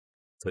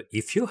So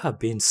if you have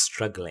been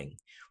struggling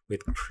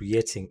with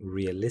creating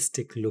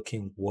realistic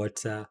looking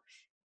water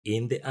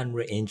in the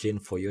Unreal Engine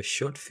for your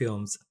short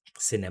films,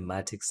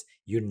 cinematics,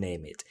 you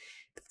name it,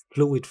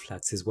 Fluid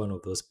Flux is one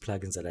of those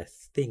plugins that I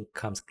think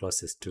comes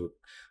closest to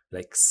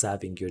like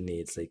serving your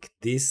needs. Like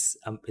this,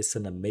 it's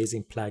an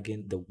amazing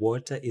plugin. The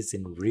water is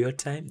in real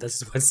time.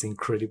 That's what's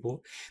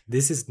incredible.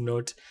 This is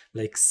not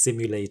like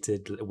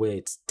simulated where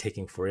it's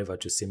taking forever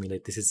to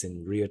simulate. This is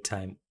in real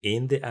time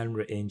in the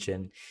Unreal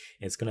Engine.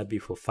 It's gonna be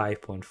for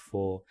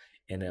 5.4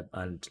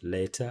 and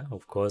later,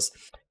 of course.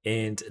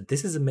 And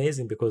this is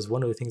amazing because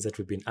one of the things that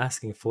we've been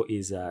asking for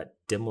is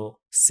demo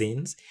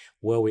scenes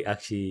where we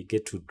actually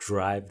get to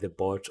drive the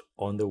boat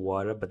on the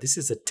water. But this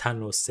is a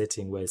tunnel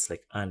setting where it's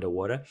like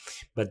underwater.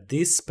 But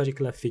this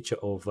particular feature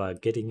of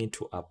getting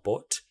into a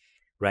boat,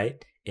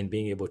 right, and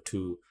being able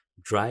to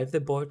drive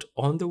the boat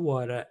on the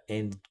water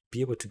and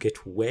be able to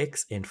get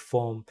wax and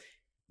foam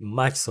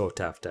much sought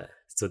after.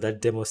 So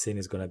that demo scene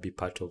is going to be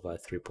part of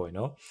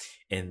 3.0.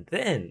 And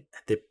then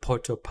the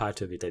portal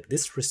part of it, like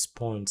this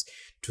responds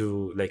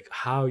to like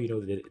how, you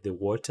know, the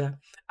water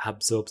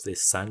absorbs the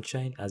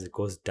sunshine as it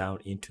goes down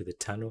into the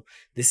tunnel.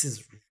 This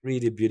is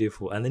really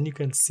beautiful. And then you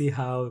can see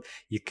how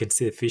you can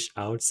see the fish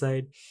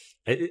outside.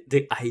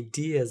 The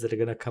ideas that are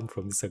going to come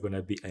from this are going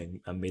to be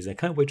amazing. I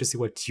can't wait to see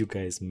what you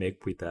guys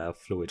make with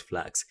Fluid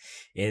Flux.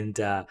 And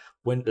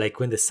when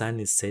the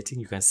sun is setting,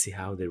 you can see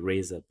how the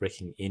rays are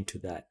breaking into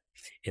that.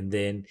 And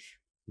then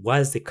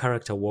whilst the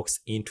character walks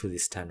into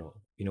this tunnel,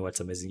 you know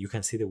what's amazing? You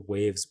can see the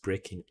waves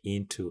breaking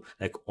into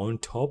like on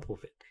top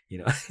of it, you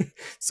know.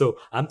 So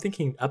I'm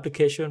thinking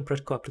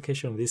practical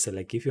application of this,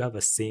 like if you have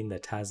a scene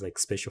that has like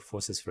special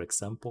forces, for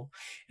example,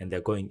 and they're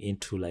going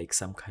into like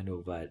some kind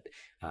of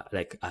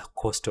like a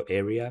coastal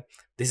area,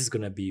 this is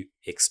going to be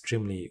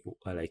extremely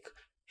like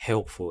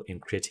helpful in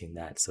creating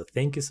that. So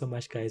thank you so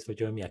much, guys, for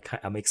joining me.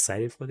 I'm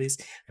excited for this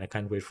and I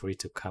can't wait for it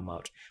to come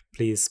out.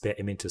 Please spare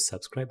a minute to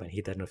subscribe and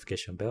hit that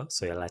notification bell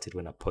so you're alerted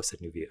when I post a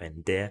new video,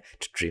 and dare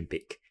to dream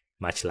big.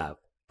 Much love.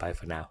 Bye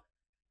for now.